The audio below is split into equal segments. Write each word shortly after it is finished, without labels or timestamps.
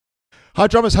Hi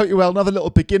drummers, hope you're well. Another little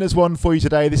beginner's one for you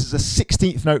today. This is a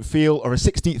 16th note feel or a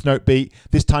 16th note beat.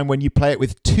 This time when you play it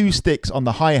with two sticks on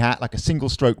the hi-hat, like a single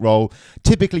stroke roll.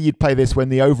 Typically you'd play this when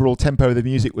the overall tempo of the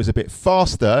music was a bit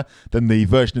faster than the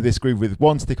version of this groove with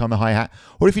one stick on the hi-hat,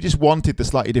 or if you just wanted the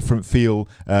slightly different feel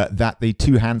that the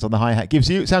two hands on the hi-hat gives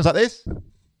you. It sounds like this.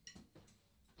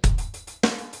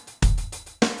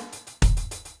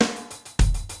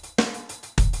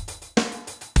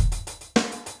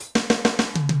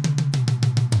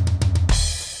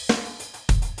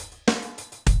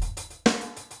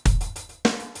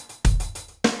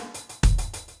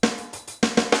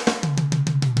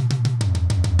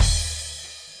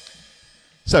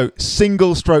 So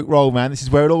single stroke roll, man. This is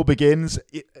where it all begins.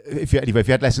 If you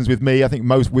had lessons with me, I think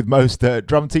most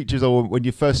drum teachers, or when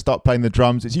you first start playing the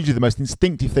drums, it's usually the most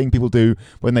instinctive thing people do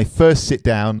when they first sit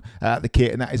down at the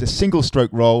kit, and that is a single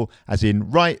stroke roll, as in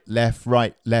right, left,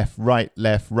 right, left, right,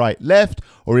 left, right, left.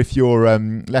 Or if you're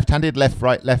left-handed, left,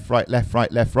 right, left, right, left,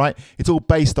 right, left, right. It's all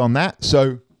based on that.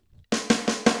 So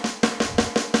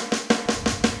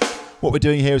what we're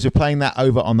doing here is we're playing that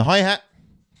over on the hi-hat.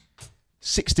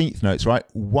 16th notes, right?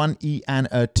 1 E and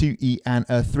a, 2 E and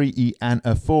a, 3 E and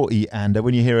a, 4 E and a.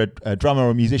 When you hear a drummer or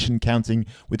a musician counting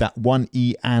with that 1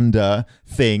 E and a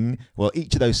thing, well,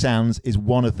 each of those sounds is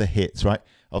one of the hits, right?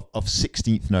 Of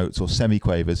 16th notes or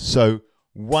semiquavers. So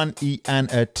 1 E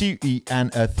and a, 2 E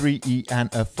and a, 3 E and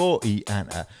a, 4 E and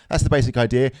a. That's the basic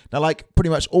idea. Now, like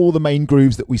pretty much all the main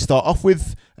grooves that we start off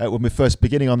with when we're first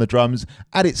beginning on the drums,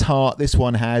 at its heart, this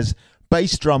one has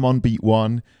bass drum on beat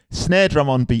 1, snare drum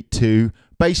on beat 2,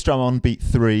 bass drum on beat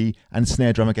 3, and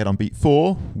snare drum again on beat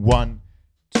 4. 1,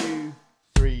 2,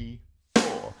 3,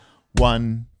 4.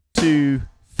 1, 2,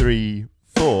 3,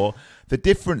 4. The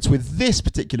difference with this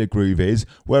particular groove is,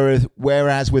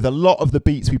 whereas with a lot of the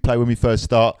beats we play when we first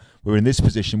start, we're in this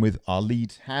position with our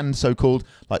lead hand, so-called,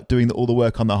 like doing all the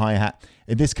work on the hi-hat.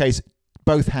 In this case,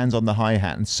 both hands on the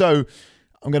hi-hat. And so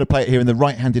I'm going to play it here in the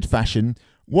right-handed fashion.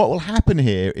 What will happen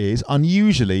here is,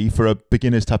 unusually for a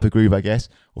beginner's type of groove, I guess,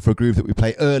 or for a groove that we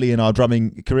play early in our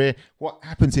drumming career, what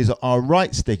happens is our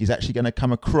right stick is actually going to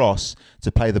come across to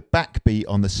play the backbeat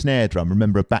on the snare drum.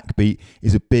 Remember, a backbeat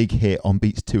is a big hit on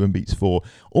beats 2 and beats 4.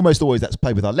 Almost always that's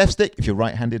played with our left stick if you're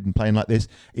right-handed and playing like this.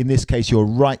 In this case, your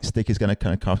right stick is going to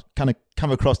kind of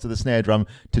come across to the snare drum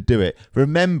to do it.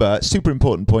 Remember, super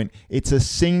important point, it's a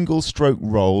single stroke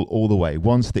roll all the way,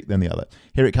 one stick then the other.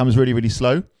 Here it comes really, really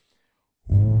slow.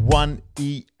 1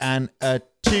 E and a,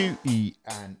 2 E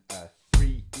and a,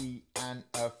 3 E and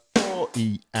a, 4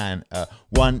 E and a,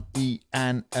 1 E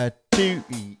and a, 2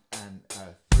 E and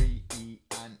a, 3 E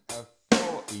and a,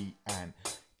 4 E and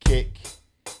kick,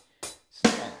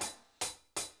 snare,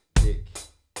 kick,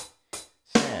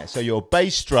 snare. So your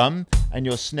bass drum and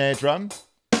your snare drum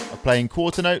are playing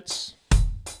quarter notes,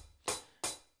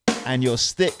 and your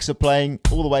sticks are playing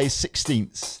all the way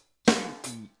 16ths.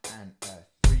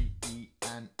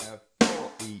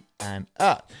 And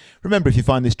remember, if you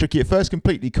find this tricky at first,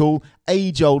 completely cool,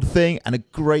 age-old thing, and a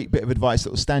great bit of advice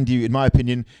that will stand you, in my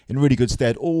opinion, in really good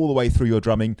stead all the way through your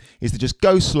drumming, is to just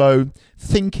go slow,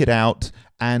 think it out,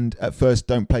 and at first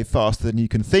don't play faster than you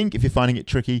can think if you're finding it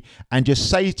tricky, and just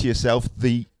say to yourself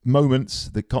the moments,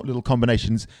 the little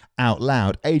combinations out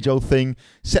loud. Age-old thing,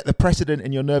 set the precedent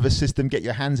in your nervous system, get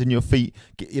your hands and your feet,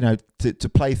 to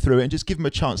play through it, and just give them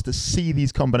a chance to see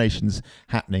these combinations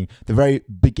happening. The very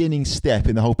beginning step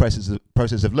in the whole process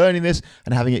of learning this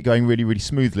and having it going really, really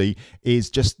smoothly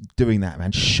is just doing that,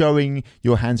 man. Showing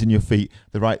your hands and your feet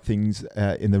the right things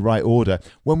in the right order.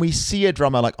 When we see a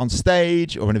drummer like on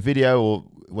stage or in a video or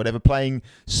whatever playing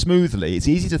smoothly, it's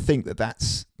easy to think that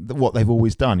that's what they've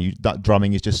always done. That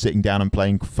drumming is just sitting down and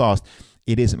playing fast.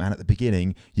 It isn't, man. At the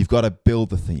beginning, you've got to build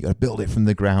the thing. You've got to build it from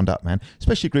the ground up, man.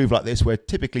 Especially a groove like this, where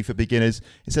typically for beginners,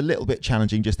 it's a little bit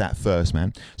challenging just at first,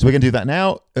 man. So we're going to do that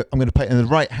now. I'm going to play it in the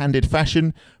right-handed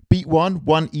fashion. Beat 1,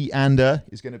 1 E and a,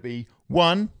 is going to be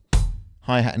 1,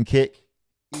 hi-hat and kick,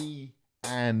 E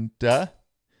and a.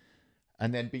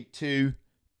 And then beat 2,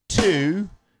 2,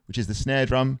 which is the snare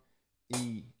drum,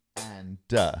 E and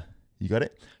a. You got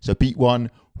it? So beat 1,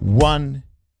 1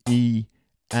 E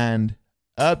and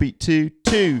a. Beat 2,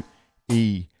 2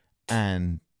 E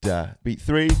and a. Beat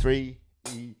 3, 3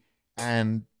 E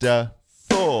and a.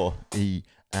 4 E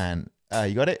and a.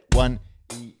 You got it? 1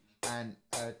 E and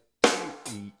a, 2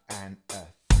 E and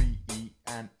a, 3 E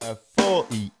and a, 4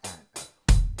 E and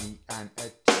a, E and a,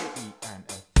 2 E and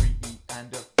a, 3 E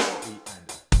and a, 4 E and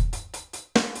a.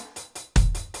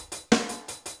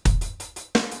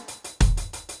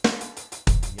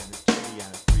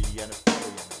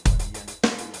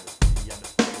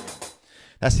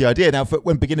 That's the idea. Now,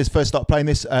 when beginners first start playing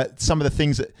this, some of the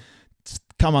things that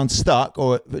come unstuck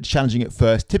or challenging at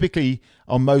first, typically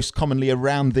are most commonly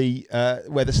around the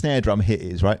where the snare drum hit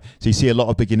is, right? So you see a lot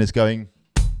of beginners going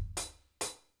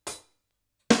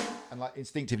and like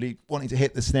instinctively wanting to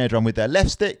hit the snare drum with their left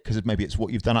stick because maybe it's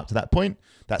what you've done up to that point.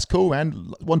 That's cool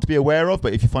and one to be aware of,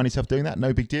 but if you find yourself doing that,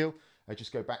 no big deal.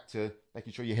 Just go back to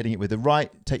making sure you're hitting it with the right,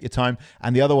 take your time.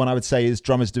 And the other one I would say is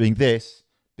drummers doing this,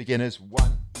 beginners,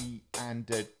 1 E and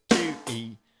a 2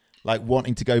 E, like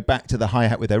wanting to go back to the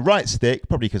hi-hat with their right stick,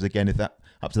 probably because again, if that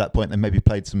up to that point, they maybe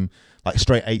played some like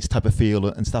straight eights type of feel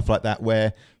and stuff like that,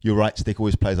 where your right stick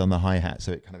always plays on the hi-hat,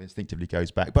 so it kind of instinctively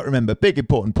goes back. But remember, big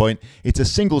important point, it's a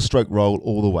single stroke roll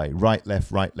all the way. Right,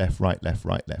 left, right, left, right, left,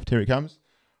 right, left. Here it comes.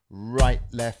 Right,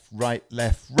 left, right,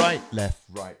 left, right, left,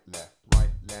 right, left, right,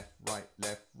 left, right,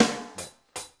 left, right,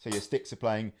 left. So your sticks are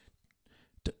playing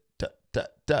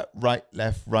right,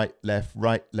 left, right, left,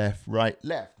 right, left, right,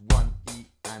 left. 1 E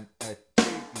and a 2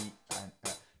 E and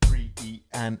a 3 E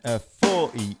and a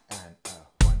 4 E and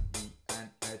a 1 E and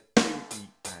a 2 E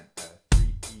and a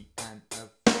 3 E and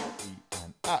a 4 E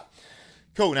and a.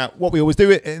 Cool. Now, what we always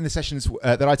do in the sessions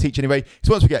that I teach anyway, is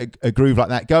once we get a groove like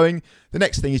that going, the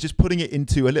next thing is just putting it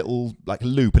into a little like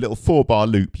loop, a little 4-bar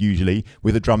loop usually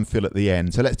with a drum fill at the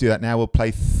end. So let's do that now. We'll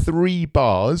play 3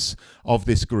 bars of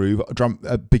this groove.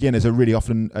 Beginners are really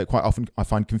often, quite often, I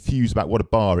find confused about what a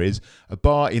bar is. A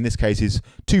bar in this case is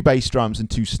 2 bass drums and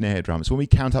 2 snare drums. When we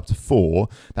count up to 4,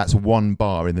 that's 1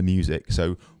 bar in the music.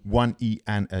 So 1 E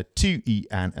and a 2 E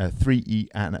and a 3 E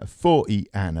and a 4 E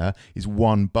and a is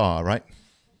 1 bar, right?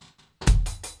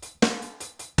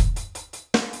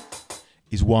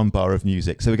 Is 1 bar of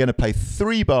music. So we're going to play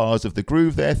 3 bars of the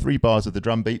groove there, 3 bars of the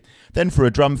drum beat. Then for a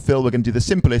drum fill, we're going to do the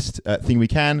simplest thing we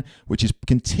can, which is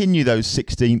continue those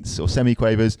 16ths or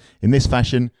semiquavers in this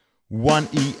fashion. 1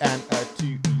 E and a 2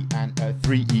 E and a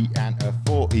 3 E and a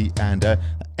 4 E and a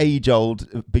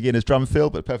age-old beginner's drum fill,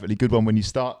 but perfectly good one when you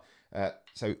start.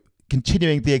 So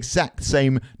continuing the exact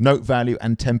same note value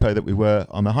and tempo that we were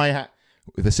on the hi-hat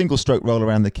with a single stroke roll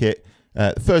around the kit.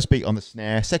 First beat on the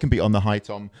snare, second beat on the high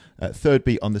tom, third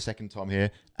beat on the second tom here,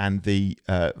 and the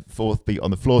fourth beat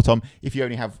on the floor tom. If you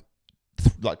only have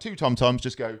like 2 tom-toms,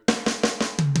 just go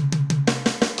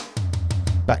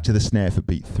back to the snare for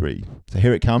beat 3. So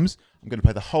here it comes. I'm going to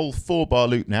play the whole 4-bar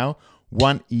loop now.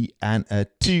 1 E and a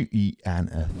 2 E and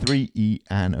a 3 E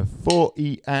and a 4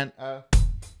 E and a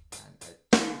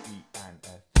 2 E and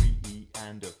a 3 E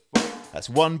and a 4. That's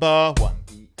 1 bar. 1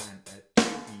 E and a 2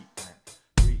 E and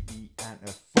 3 E and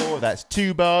a 4. That's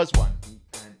 2 bars. 1 E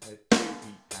and a 2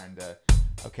 E and a.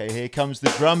 Okay, here comes the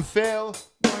drum fill.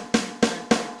 1 E and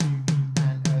a 2 E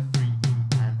and a 3 E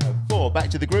and a 4. Back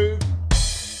to the groove. 1 E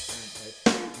and a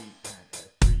 2 E and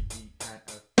a 3 E and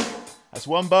a 4. That's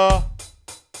 1 bar.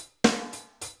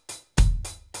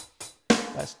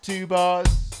 That's 2 bars.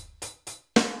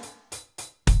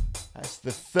 That's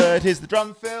the third. Here's the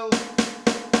drum fill.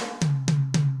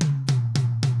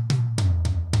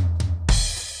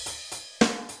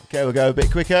 Okay, we'll go a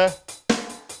bit quicker.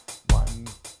 1,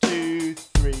 2,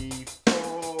 3,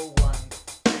 4. 1,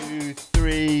 2,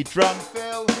 3. Drum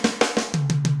fill.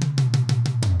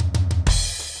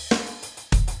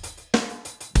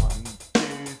 1, 2,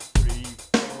 3,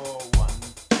 4. 1,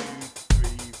 2,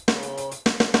 3,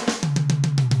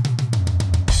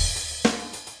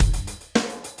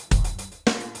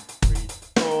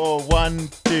 4. 1,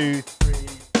 2, 3,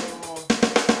 4.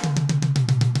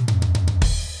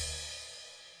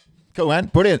 Cool, man.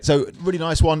 Brilliant. So really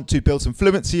nice one to build some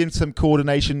fluency and some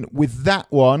coordination with that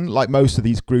one. Like most of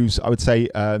these grooves, I would say,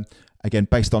 again,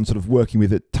 based on sort of working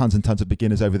with tons and tons of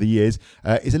beginners over the years,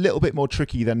 is a little bit more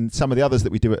tricky than some of the others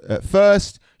that we do at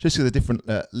first, just with a different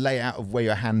layout of where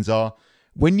your hands are.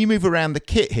 When you move around the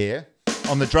kit here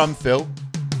on the drum fill,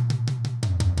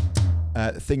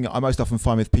 the thing that I most often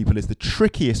find with people is the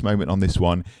trickiest moment on this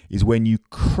one is when you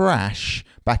crash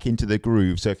back into the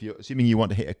groove. So if you're assuming you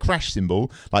want to hit a crash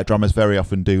cymbal, like drummers very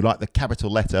often do, like the capital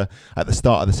letter at the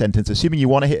start of the sentence, assuming you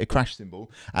want to hit a crash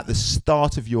cymbal at the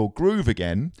start of your groove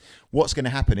again, what's going to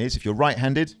happen is if you're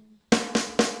right-handed,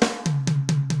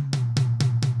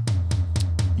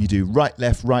 you do right,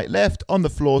 left on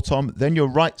the floor tom, then your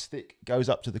right stick goes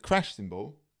up to the crash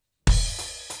cymbal.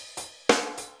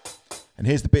 And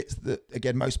here's the bits that,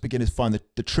 again, most beginners find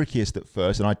the trickiest at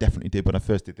first, and I definitely did when I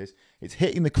first did this. It's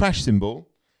hitting the crash cymbal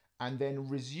and then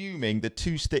resuming the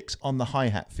 2 sticks on the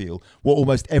hi-hat feel. What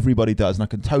almost everybody does, and I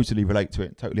can totally relate to it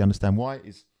and totally understand why,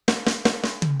 is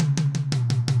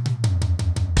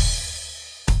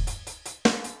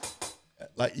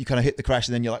like you kind of hit the crash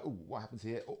and then you're like, oh, what happens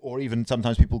here? Or even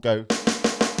sometimes people go,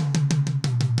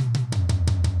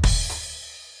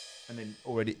 and then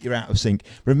already you're out of sync.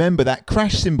 Remember that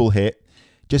crash cymbal hit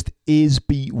just is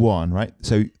beat 1, right?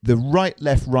 So the right,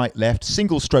 left,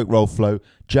 single stroke roll flow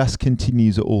just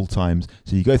continues at all times.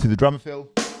 So you go through the drummer fill,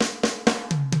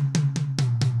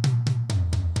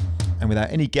 and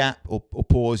without any gap or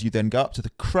pause, you then go up to the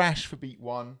crash for beat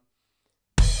 1,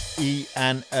 E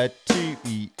and a 2,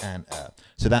 E and a.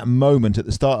 So that moment at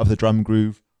the start of the drum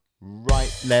groove,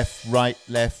 right, left, right,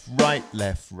 left, right,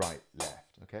 left, right,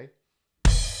 left, okay?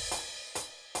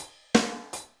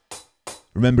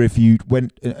 Remember, if you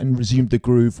went and resumed the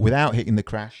groove without hitting the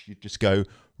crash, you'd just go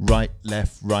right,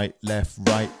 left, right, left,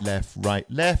 right, left, right,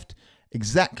 left.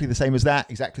 Exactly the same as that,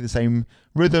 exactly the same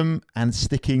rhythm and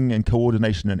sticking and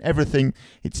coordination and everything.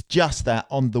 It's just that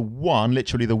on the 1,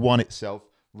 literally the 1 itself,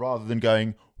 rather than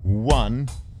going 1,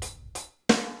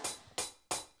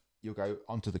 you'll go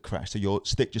onto the crash. So your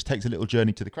stick just takes a little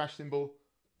journey to the crash cymbal.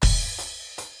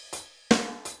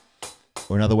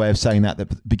 Or another way of saying that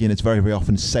beginners very, very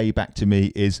often say back to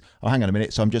me is, oh, hang on a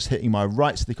minute, so I'm just hitting my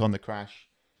right stick on the crash,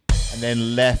 and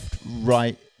then left,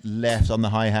 right, left on the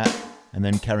hi-hat, and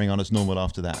then carrying on as normal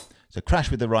after that. So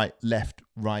crash with the right, left,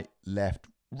 right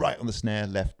on the snare,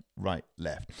 left, right,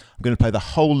 left. I'm going to play the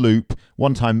whole loop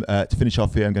one time to finish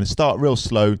off here. I'm going to start real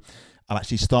slow. I'll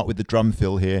actually start with the drum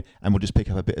fill here, and we'll just pick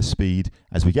up a bit of speed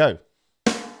as we go.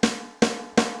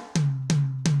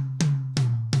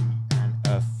 And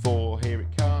a 4, here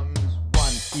it comes.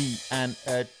 1, E and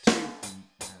a 2, E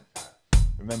and a.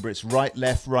 Remember, it's right,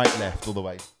 left all the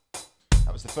way.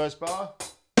 That was the first bar.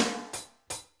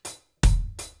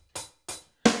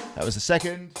 That was the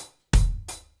second.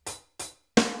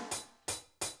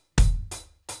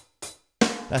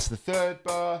 That's the third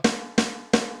bar.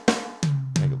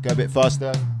 Okay, go a bit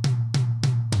faster.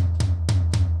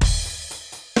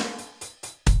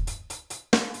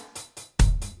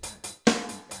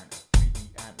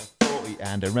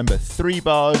 And remember, 3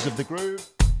 bars of the groove.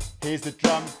 Here's the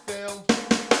drum fill.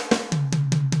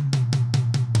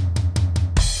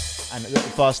 And a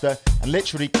little faster. And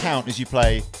literally count as you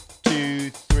play.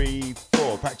 2, 3,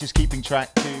 4. Practice keeping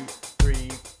track. 2, 3,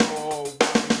 4. 1,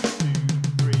 2,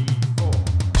 3, 4. 1,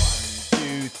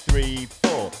 2, 3,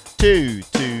 4. 2,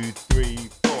 2, 3,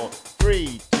 4.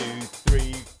 3, 2,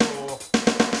 3, 4. 1,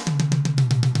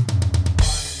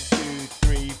 2,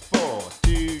 3, 4.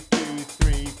 2, 2,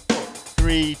 3, 4.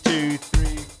 3, 2,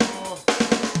 3, 4.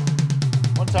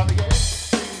 One time again. 2,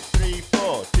 3,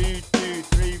 4. 2, 2,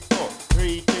 3, 4.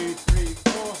 3, 2, 3,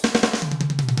 4.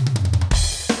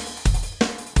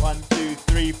 1, 2,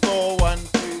 3, 4. 1, 2,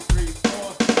 3,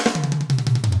 4.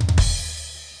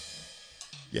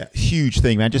 Yeah, huge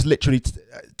thing, man. Just literally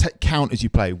count as you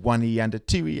play. 1 E and a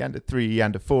 2 E and a 3 E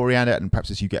and a 4 E and a, and perhaps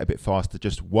as you get a bit faster,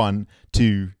 just 1,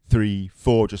 2, 3,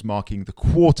 4, just marking the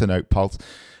quarter note pulse.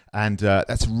 And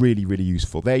that's really, really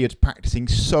useful. There you're practicing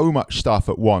so much stuff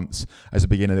at once as a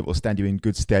beginner that will stand you in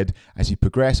good stead as you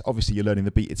progress. Obviously, you're learning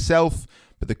the beat itself,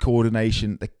 but the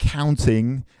coordination, the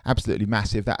counting, absolutely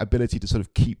massive. That ability to sort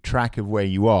of keep track of where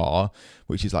you are,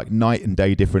 which is like night and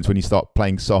day difference when you start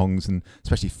playing songs and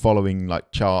especially following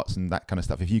like charts and that kind of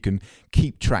stuff. If you can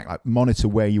keep track, like monitor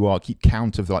where you are, keep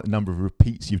count of like the number of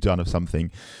repeats you've done of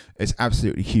something, it's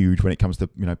absolutely huge when it comes to,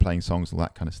 you know, playing songs and all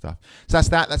that kind of stuff. So that's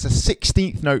that. That's a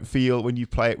 16th note feel when you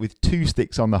play it with 2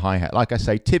 sticks on the hi-hat. Like I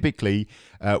say, typically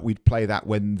we'd play that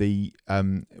when the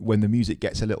music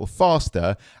gets a little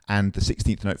faster, and the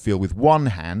 16th note feel with 1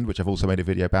 hand, which I've also made a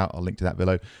video about. I'll link to that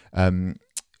below.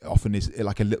 Often is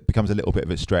like becomes a little bit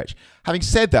of a stretch. Having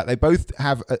said that, they both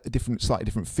have a slightly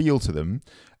different feel to them.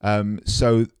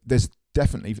 So there's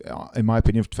definitely, in my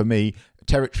opinion, for me,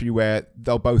 territory where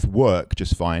they'll both work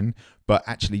just fine, but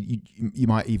actually you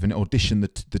might even audition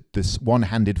this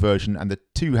one-handed version and the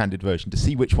two-handed version to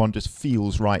see which one just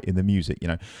feels right in the music, you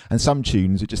know. And some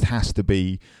tunes, it just has to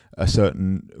be a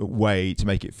certain way to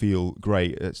make it feel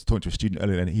great. I was talking to a student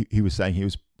earlier, and he was saying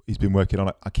he's been working on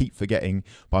it. I keep forgetting,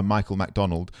 by Michael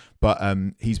McDonald, but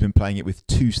he's been playing it with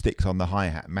 2 sticks on the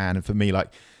hi-hat, man. And for me,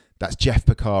 like, that's Jeff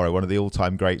Porcaro, one of the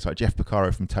all-time greats, like Jeff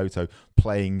Porcaro from Toto,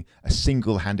 playing a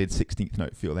single-handed 16th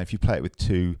note feel. And if you play it with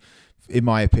 2, in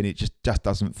my opinion, it just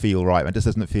doesn't feel right. It just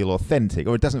doesn't feel authentic,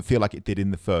 or it doesn't feel like it did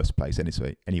in the first place.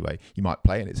 Anyway, you might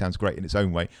play it and it sounds great in its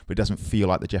own way, but it doesn't feel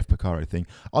like the Jeff Porcaro thing.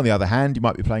 On the other hand, you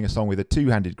might be playing a song with a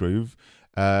 2-handed groove,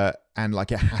 and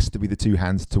like it has to be the 2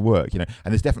 hands to work, you know.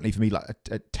 And there's definitely for me like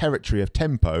a territory of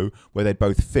tempo where they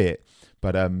both fit,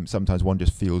 but sometimes one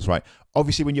just feels right.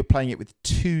 Obviously, when you're playing it with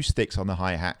 2 sticks on the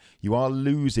hi-hat, you are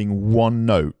losing 1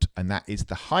 note, and that is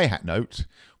the hi-hat note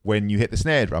when you hit the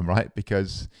snare drum, right?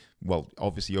 Because, well,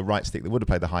 obviously your right stick that would have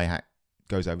played the hi-hat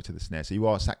goes over to the snare. So you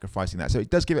are sacrificing that. So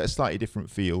it does give it a slightly different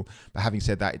feel. But having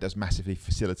said that, it does massively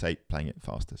facilitate playing it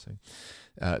faster. So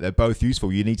they're both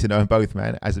useful. You need to know them both,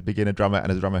 man, as a beginner drummer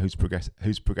and as a drummer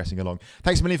who's progressing along.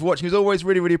 Thanks a million for watching. As always,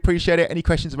 really, really appreciate it. Any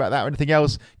questions about that or anything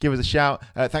else, give us a shout.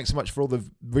 Thanks so much for all the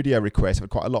video requests. I've had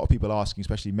quite a lot of people asking,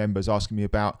 especially members, asking me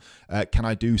about, can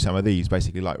I do some of these?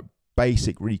 Basically, like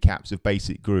basic recaps of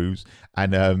basic grooves.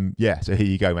 And yeah, so here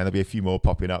you go, man. There'll be a few more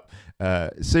popping up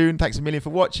soon. Thanks a million for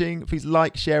watching. Please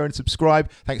like, share and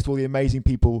subscribe. Thanks to all the amazing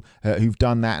people who've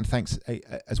done that, and thanks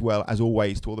as well as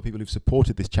always to all the people who've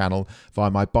supported this channel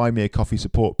via my Buy Me a Coffee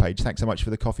support page. Thanks so much for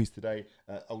the coffees today.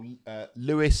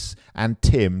 Lewis and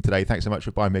Tim today, thanks so much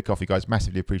for buying me a coffee, guys.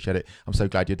 Massively appreciate it. I'm so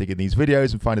glad you're digging these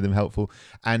videos and finding them helpful.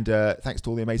 And thanks to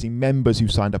all the amazing members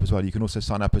who've signed up as well. You can also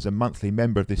sign up as a monthly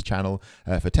member of this channel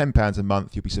for £10 a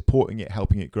month. You'll be supporting it,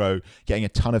 helping it grow, getting a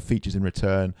ton of features in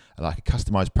return, like a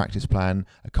customized practice plan,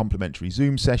 a complimentary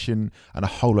Zoom session, and a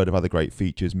whole load of other great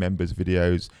features, members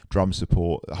videos, drum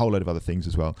support, a whole load of other things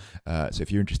as well. So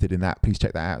if you're interested in that, please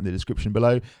check that out in the description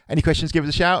below. Any questions, give us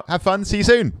a shout. Have fun. See you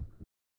soon.